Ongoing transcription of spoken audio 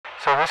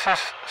So this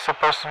is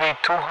supposed to be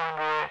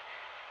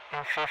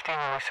 250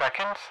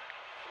 milliseconds,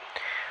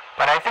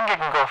 but I think it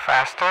can go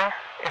faster.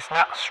 It's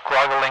not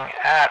struggling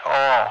at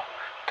all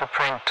to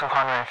print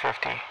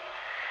 250.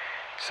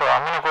 So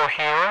I'm going to go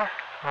here,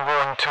 I'm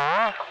going to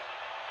tune,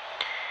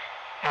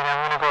 and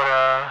I'm going to go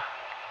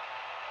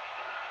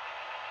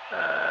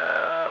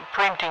to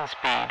printing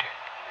speed.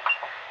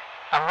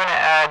 I'm going to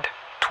add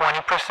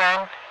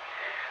 20%.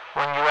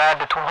 When you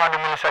add the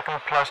 200 milliseconds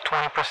plus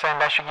 20%,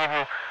 that should give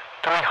you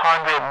 300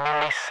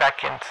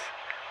 milliseconds.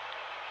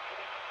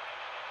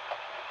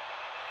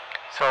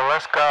 So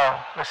let's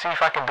go. Let's see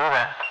if I can do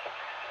that.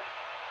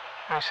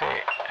 Let me see.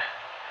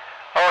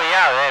 Oh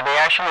yeah, they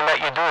actually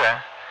let you do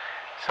that.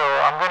 So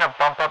I'm going to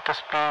bump up the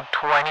speed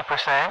 20%,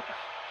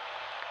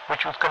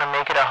 which is going to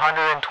make it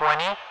 120,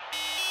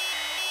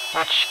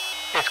 which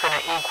is going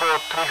to equal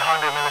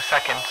 300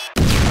 milliseconds.